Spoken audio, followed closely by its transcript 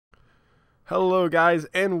Hello guys,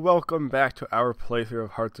 and welcome back to our playthrough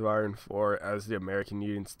of Hearts of Iron 4 as the American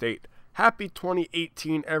Union State. Happy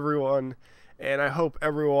 2018 everyone, and I hope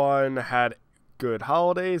everyone had good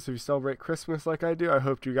holidays. If you celebrate Christmas like I do, I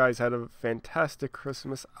hope you guys had a fantastic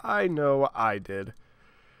Christmas. I know I did.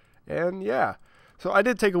 And yeah, so I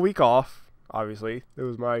did take a week off, obviously. It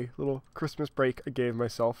was my little Christmas break I gave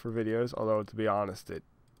myself for videos, although to be honest,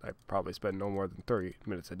 I probably spend no more than 30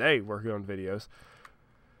 minutes a day working on videos.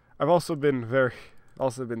 I've also been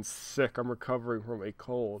sick. I'm recovering from a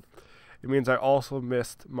cold. It means I also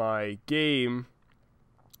missed my game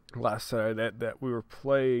last Saturday that we were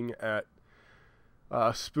playing at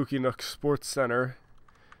Spooky Nook Sports Center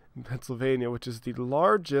in Pennsylvania, which is the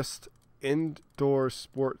largest indoor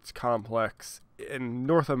sports complex in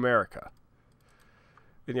North America.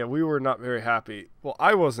 And yeah, we were not very happy. Well,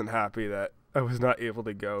 I wasn't happy that I was not able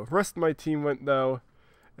to go. The rest of my team went though,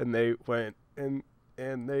 and they went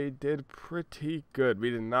and they did pretty good. We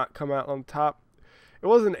did not come out on top. It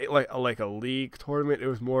wasn't like a league tournament. It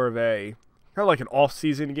was more of a kind of like an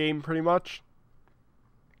off-season game, pretty much.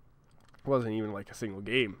 It wasn't even like a single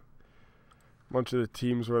game. A bunch of the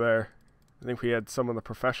teams were there. I think we had some of the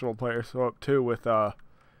professional players show up too with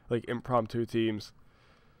like impromptu teams.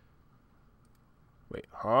 Wait,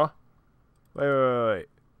 huh? Wait.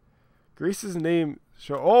 Greece's name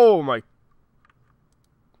show. Oh my.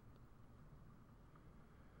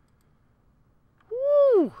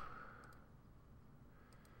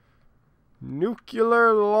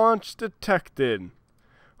 Nuclear launch detected.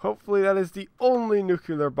 Hopefully that is the only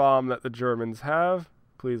nuclear bomb that the Germans have.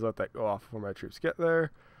 Please let that go off before my troops get there.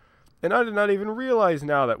 And I did not even realize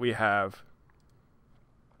now that we have.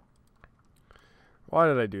 Why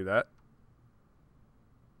did I do that?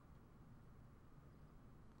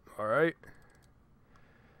 Alright.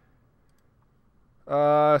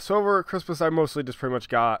 So over Christmas I mostly just pretty much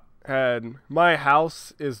had my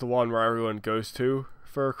house is the one where everyone goes to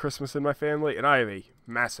for Christmas in my family, and I have a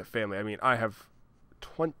massive family. I mean, I have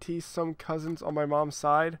 20-some cousins on my mom's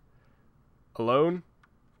side alone.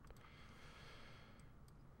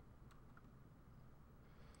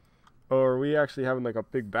 Or are we actually having like a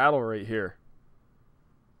big battle right here?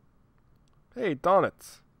 Hey,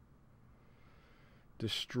 Donits.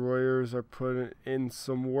 Destroyers are putting in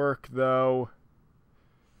some work though.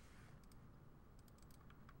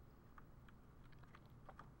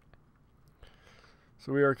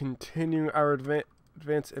 So we are continuing our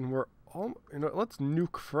advance, and we're all. Let's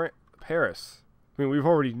nuke Paris. I mean, we've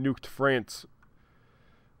already nuked France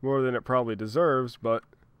more than it probably deserves, but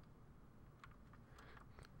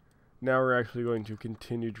now we're actually going to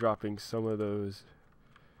continue dropping some of those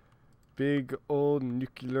big old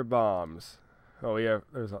nuclear bombs. Oh yeah,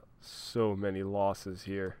 there's so many losses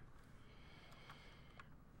here.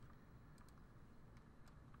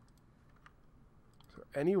 So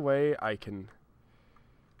any way I can.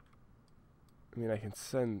 I mean, I can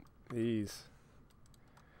send these.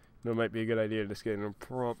 It might be a good idea to just get an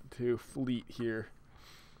impromptu fleet here.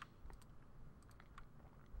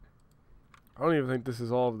 I don't even think this is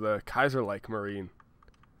all of the Kaiserreich Marine.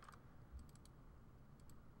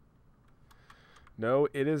 No,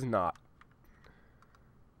 it is not.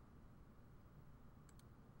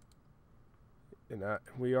 And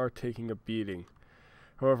we are taking a beating.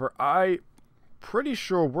 However, I'm pretty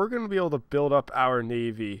sure we're going to be able to build up our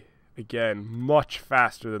navy again much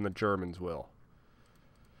faster than the Germans will.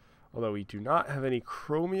 Although we do not have any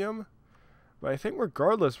chromium, but I think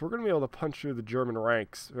regardless we're going to be able to punch through the German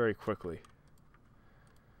ranks very quickly.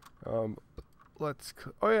 Oh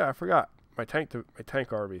yeah, I forgot my tank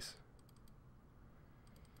armies.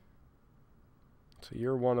 So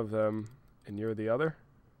you're one of them and you're the other?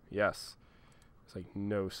 Yes. There's like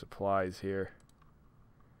no supplies here.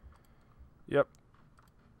 Yep.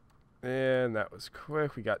 And that was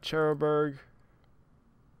quick. We got Cherbourg.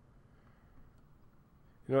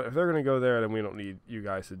 You know, if they're going to go there, then we don't need you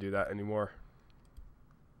guys to do that anymore.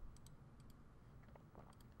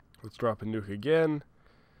 Let's drop a nuke again.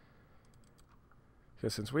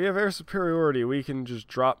 Because since we have air superiority, we can just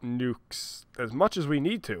drop nukes as much as we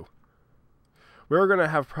need to. We're going to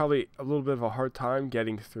have probably a little bit of a hard time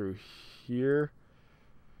getting through here.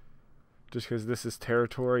 Just because this is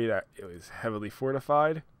territory that is heavily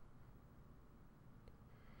fortified.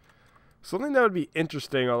 Something that would be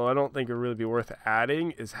interesting, although I don't think it would really be worth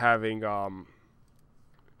adding, is having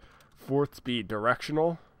forts be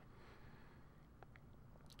directional.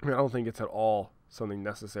 I mean, I don't think it's at all something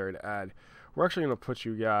necessary to add. We're actually going to put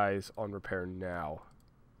you guys on repair now.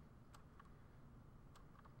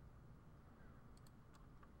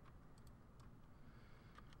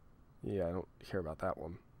 Yeah, I don't care about that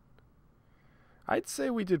one. I'd say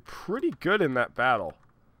we did pretty good in that battle.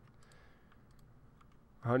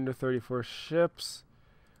 134 ships.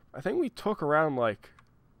 I think we took around like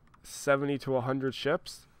 70 to 100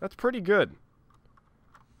 ships. That's pretty good.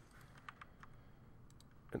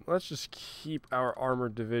 And let's just keep our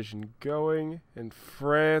armored division going. And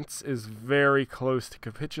France is very close to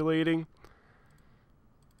capitulating.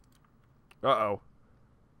 Uh-oh.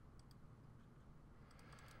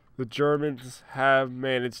 The Germans have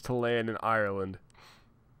managed to land in Ireland.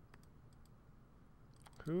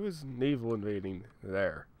 Who is naval invading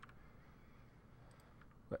there?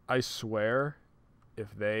 I swear,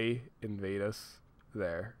 if they invade us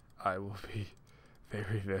there, I will be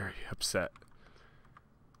very, very upset.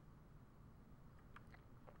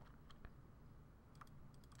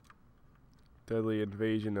 Deadly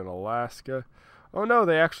invasion in Alaska. Oh no,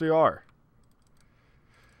 they actually are.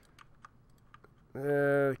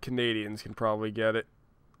 Canadians can probably get it.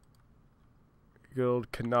 Good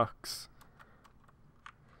old Canucks.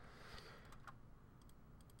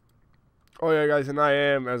 Oh yeah, guys, and I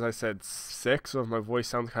am, as I said, sick, so if my voice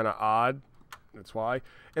sounds kind of odd, that's why.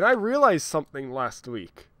 And I realized something last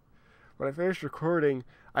week. When I finished recording,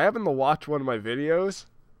 I happened to watch one of my videos,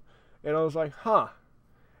 and I was like, huh.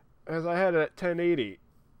 As I had it at 1080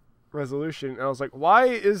 resolution, and I was like, why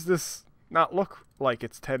is this not look like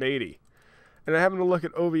it's 1080? And I happened to look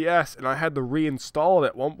at OBS, and I had to reinstall it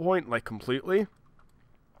at one point, like completely.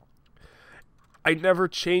 I never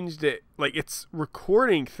changed it. Like, it's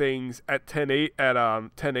recording things at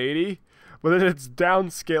 1080, but then it's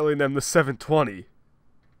downscaling them to 720.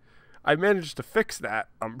 I managed to fix that,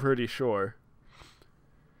 I'm pretty sure.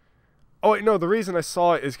 Oh wait, no, the reason I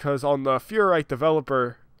saw it is because on the Fuhrreich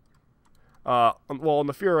developer, on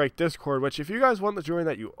the Fuhrreich Discord, which if you guys want to join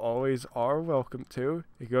that, you always are welcome to.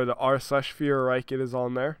 You go to r/Fuhrreich, it is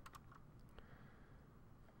on there.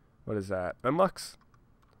 What is that? Benelux?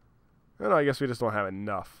 No, I guess we just don't have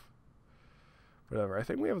enough. Whatever. I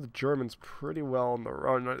think we have the Germans pretty well on the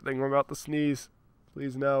run. I think we're about to sneeze.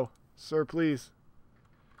 Please no. Sir, please.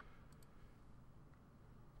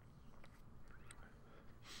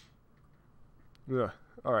 Ugh.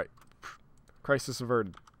 Alright. Crisis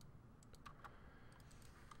averted.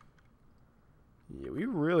 Yeah, we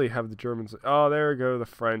really have the Germans. Oh, there we go, the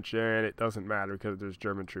French, and it doesn't matter because there's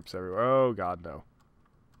German troops everywhere. Oh, God, no.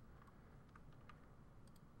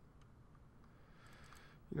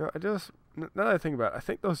 You know, now that I think about it, I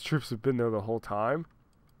think those troops have been there the whole time.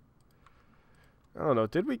 I don't know,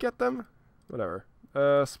 did we get them? Whatever.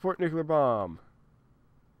 Support nuclear bomb.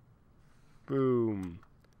 Boom.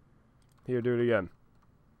 Here, do it again.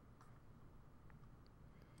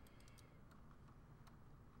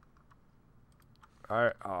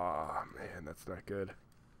 Alright, oh man, that's not good.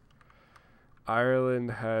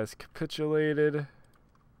 Ireland has capitulated.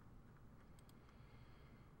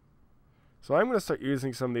 So I'm going to start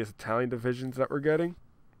using some of these Italian divisions that we're getting.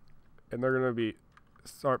 And they're going to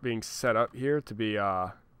start being set up here to be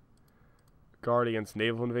guard against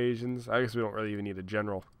naval invasions. I guess we don't really even need a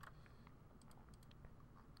general.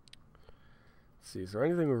 Let's see, is there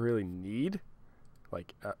anything we really need?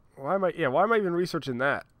 Like, why am I even researching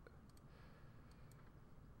that?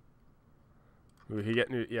 We could get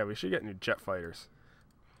new, we should get new jet fighters.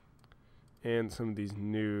 And some of these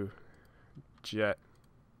new jet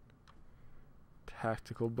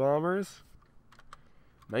tactical bombers.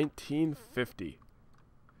 1950.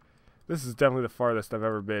 This is definitely the farthest I've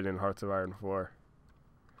ever been in Hearts of Iron 4.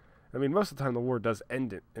 I mean, most of the time the war does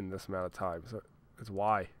end in this amount of time, so that's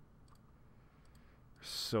why. There's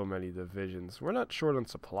so many divisions. We're not short on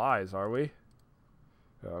supplies, are we?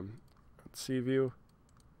 Sea view.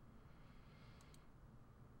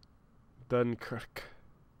 Dunkirk.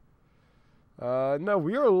 No,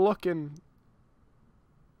 we are looking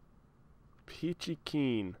peachy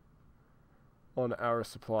keen on our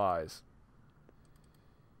supplies.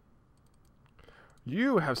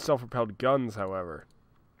 You have self-propelled guns, however,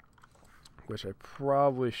 which I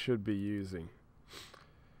probably should be using.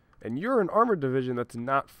 And you're an armored division that's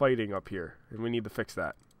not fighting up here, and we need to fix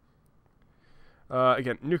that.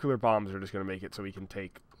 Again, nuclear bombs are just going to make it so we can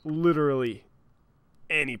take literally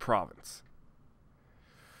any province.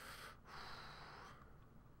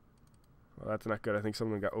 Well, that's not good. I think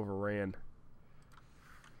someone got overran.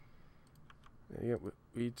 Yeah,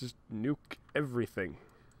 we just nuke everything.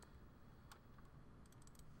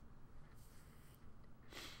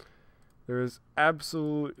 There is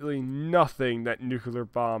absolutely nothing that nuclear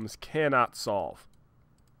bombs cannot solve.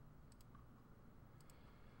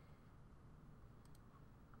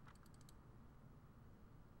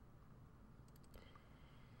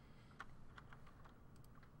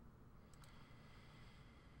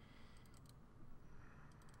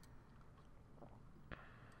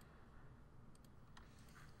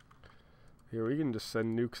 Here, we can just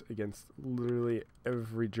send nukes against literally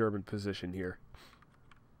every German position here.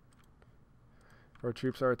 Our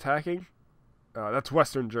troops are attacking. That's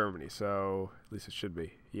Western Germany, so at least it should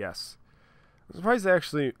be. Yes. I'm surprised they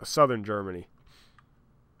actually Southern Germany.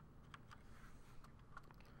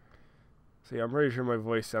 See, I'm pretty sure my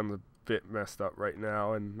voice sounds a bit messed up right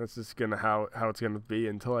now, and that's just gonna how it's gonna be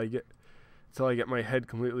until I get my head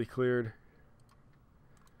completely cleared.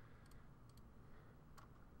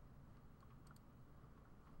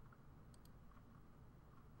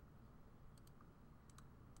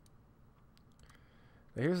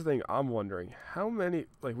 Now here's the thing I'm wondering. How many...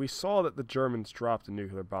 Like, we saw that the Germans dropped a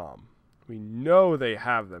nuclear bomb. We know they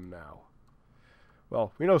have them now.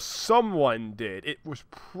 Well, we know someone did. It was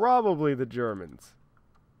probably the Germans.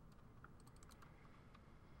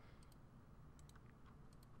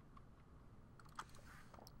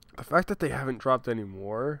 The fact that they haven't dropped any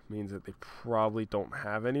more means that they probably don't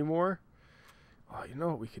have any more. Oh, you know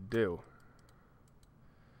what we could do?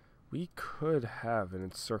 We could have an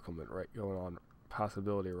encirclement going on.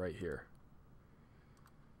 Possibility right here.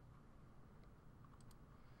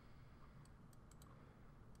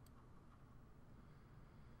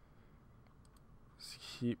 Just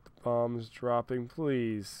keep the bombs dropping.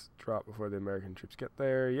 Please drop before the American troops get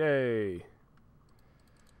there. Yay!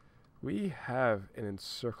 We have an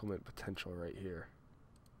encirclement potential right here.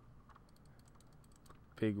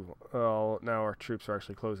 Big one. Well, now our troops are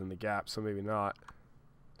actually closing the gap, so maybe not.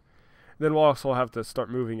 Then we'll also have to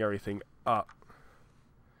start moving everything up.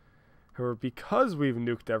 However, because we've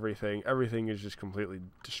nuked everything, everything is just completely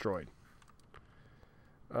destroyed.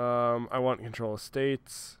 I want control of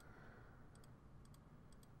states.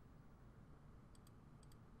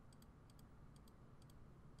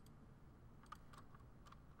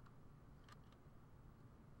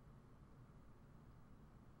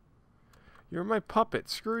 You're my puppet.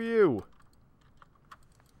 Screw you.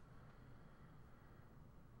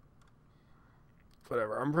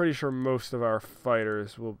 Whatever. I'm pretty sure most of our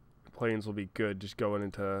planes will be good just going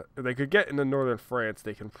into... If they could get into northern France,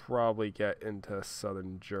 they can probably get into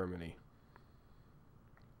southern Germany.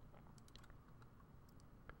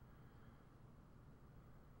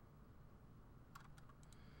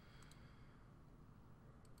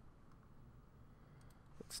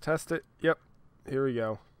 Let's test it. Yep. Here we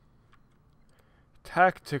go.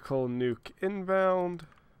 Tactical nuke inbound.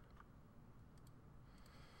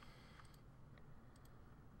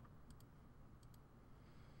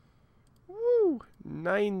 Woo!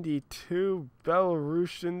 92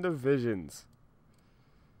 Belarusian divisions.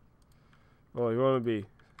 Well, you want to be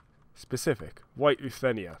specific. White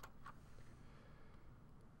Ruthenia.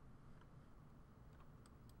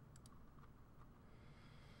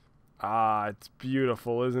 Ah, it's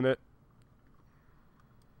beautiful, isn't it?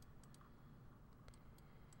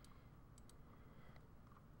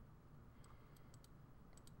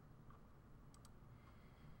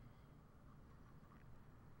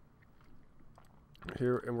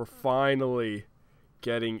 Here, and we're finally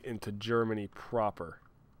getting into Germany proper.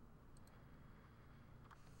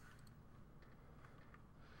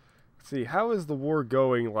 Let's see, how is the war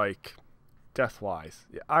going, like, death-wise?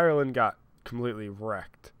 Yeah, Ireland got completely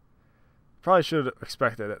wrecked. Probably should have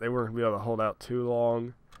expected that they weren't going to be able to hold out too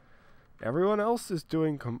long. Everyone else is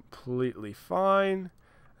doing completely fine.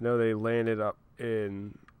 I know they landed up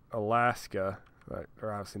in Alaska, but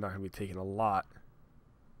they're obviously not going to be taking a lot.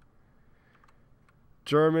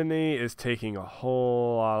 Germany is taking a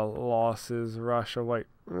whole lot of losses. Russia, White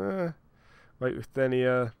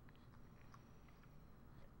Ruthenia.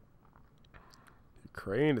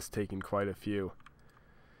 Ukraine is taking quite a few.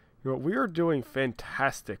 You know, we are doing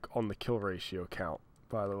fantastic on the kill ratio count,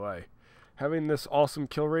 by the way. Having this awesome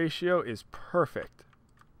kill ratio is perfect.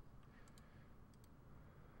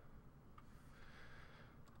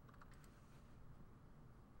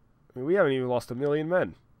 I mean, we haven't even lost 1 million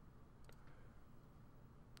men.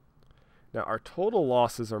 Now, our total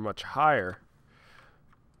losses are much higher.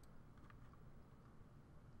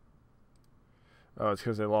 Oh, it's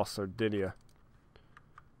because they lost Sardinia.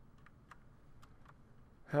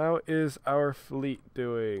 How is our fleet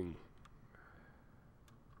doing?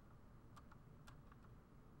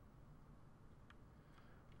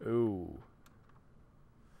 Ooh.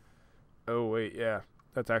 Oh, wait, yeah.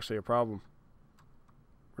 That's actually a problem.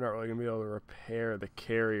 We're not really going to be able to repair the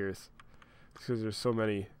carriers because there's so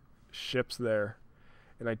many ships there,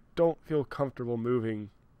 and I don't feel comfortable moving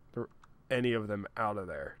any of them out of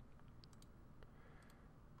there.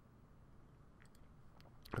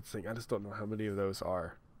 Let's think. I just don't know how many of those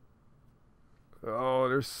are. Oh,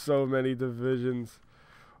 there's so many divisions.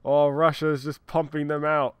 Oh, Russia is just pumping them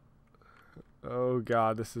out. Oh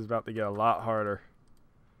god, this is about to get a lot harder.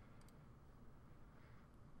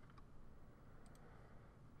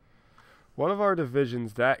 One of our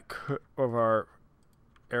divisions that could, of our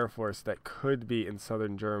Air Force that could be in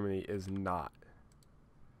southern Germany is not.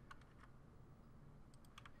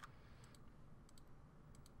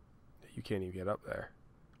 You can't even get up there.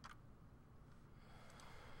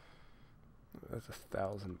 That's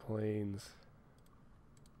 1,000 planes.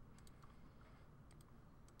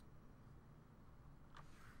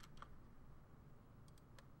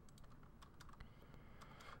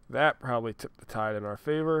 That probably tipped the tide in our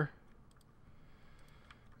favor.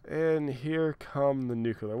 And here come the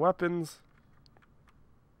nuclear weapons.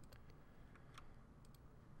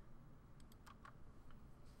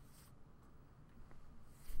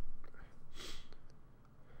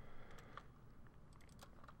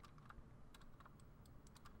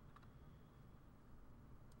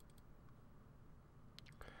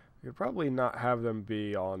 I could probably not have them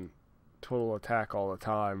be on total attack all the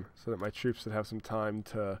time, so that my troops would have some time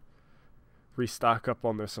to restock up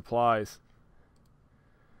on their supplies.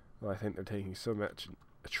 Well, I think they're taking so much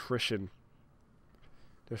attrition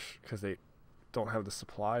just because they don't have the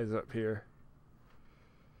supplies up here.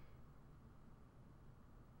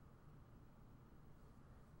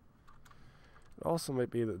 It also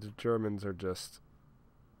might be that the Germans are just...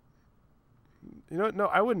 You know what? No,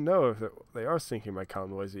 I wouldn't know if they are sinking my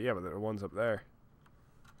convoys. Yeah, but there are ones up there.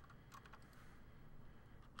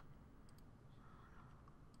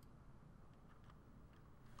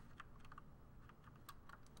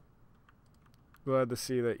 Glad to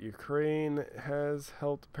see that Ukraine has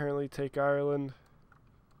helped apparently take Ireland.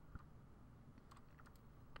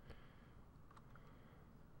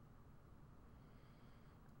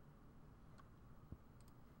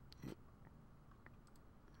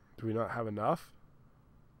 Do we not have enough?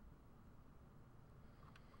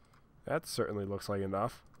 That certainly looks like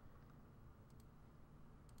enough.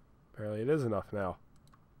 Apparently it is enough now.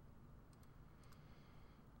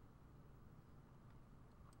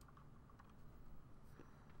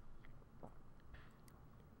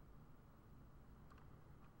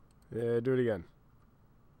 Yeah, do it again.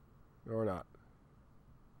 Or not.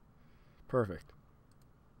 Perfect.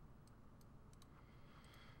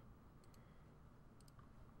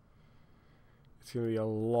 It's going to be a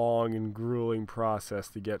long and grueling process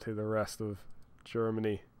to get to the rest of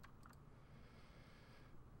Germany.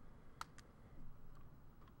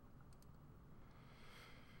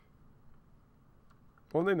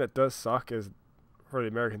 One thing that does suck is for the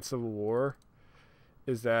American Civil War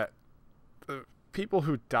is that the people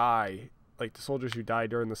who die, like the soldiers who die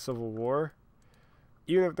during the Civil War,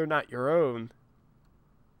 even if they're not your own,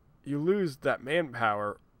 you lose that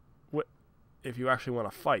manpower if you actually want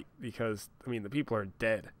to fight, because, I mean, the people are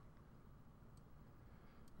dead.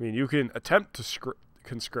 I mean, you can attempt to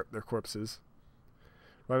conscript their corpses,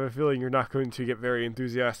 but I have a feeling you're not going to get very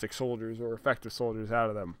enthusiastic soldiers or effective soldiers out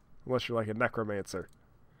of them, unless you're like a necromancer.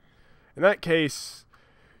 In that case,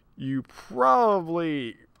 you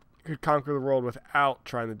probably could conquer the world without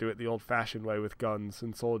trying to do it the old-fashioned way with guns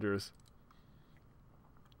and soldiers.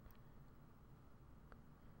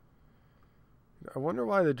 I wonder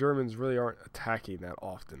why the Germans really aren't attacking that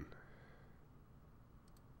often.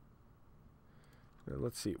 Now,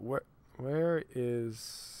 let's see. Where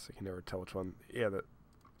is... I can never tell which one. Yeah, the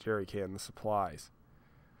jerry can, the supplies.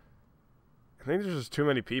 I think there's just too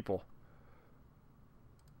many people.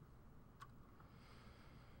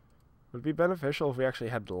 Would it be beneficial if we actually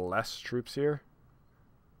had less troops here?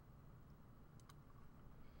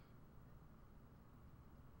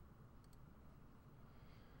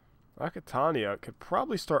 Akitania could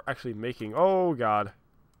probably start actually making... Oh, God.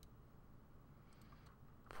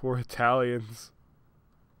 Poor Italians.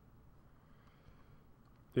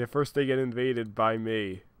 Yeah, first they get invaded by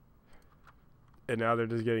me. And now they're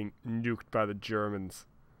just getting nuked by the Germans.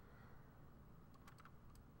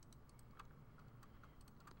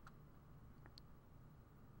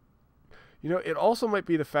 You know, it also might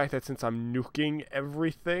be the fact that since I'm nuking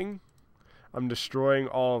everything, I'm destroying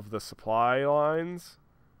all of the supply lines.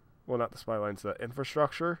 Well, not the supply lines, the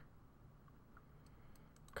infrastructure.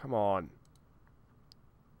 Come on.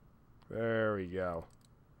 There we go.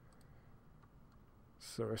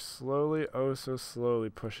 So we're slowly, oh so slowly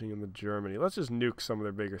pushing into Germany. Let's just nuke some of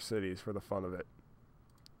their bigger cities for the fun of it.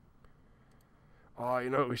 Oh, you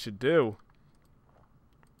know what we should do?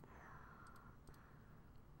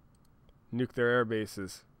 Nuke their air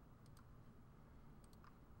bases.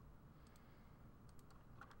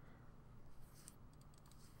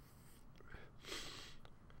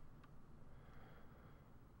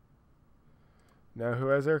 Now who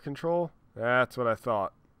has air control? That's what I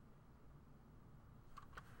thought.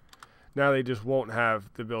 Now they just won't have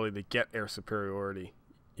the ability to get air superiority,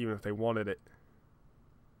 even if they wanted it.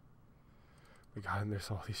 Oh my God, and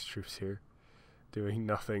there's all these troops here doing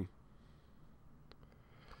nothing.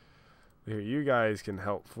 Here, you guys can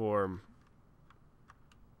help form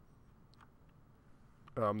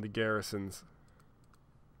the garrisons.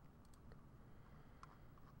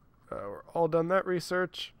 We're all done that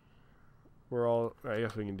research. We're all, I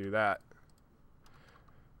guess we can do that.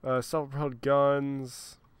 Self-propelled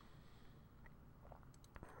guns.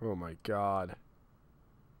 Oh my God.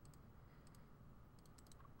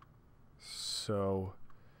 So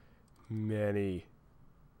many.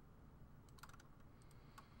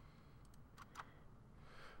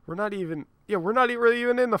 We're not even, yeah, we're not really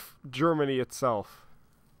even in Germany itself.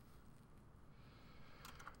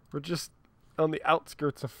 We're just on the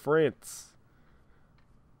outskirts of France.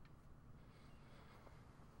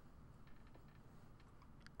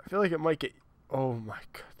 I feel like it might get, oh my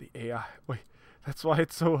God, the AI. Wait, that's why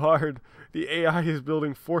it's so hard. The AI is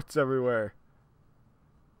building forts everywhere.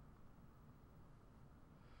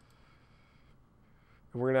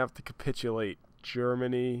 And we're going to have to capitulate.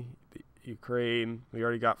 Germany, Ukraine, we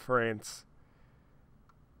already got France,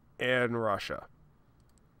 and Russia.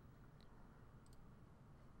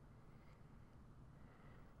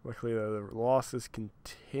 Luckily, the losses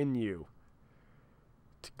continue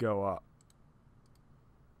to go up.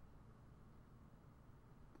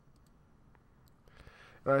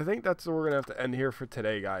 And I think that's where we're going to have to end here for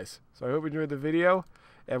today, guys. So I hope you enjoyed the video.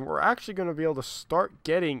 And we're actually going to be able to start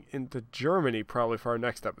getting into Germany probably for our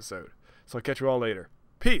next episode. So I'll catch you all later.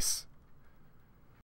 Peace!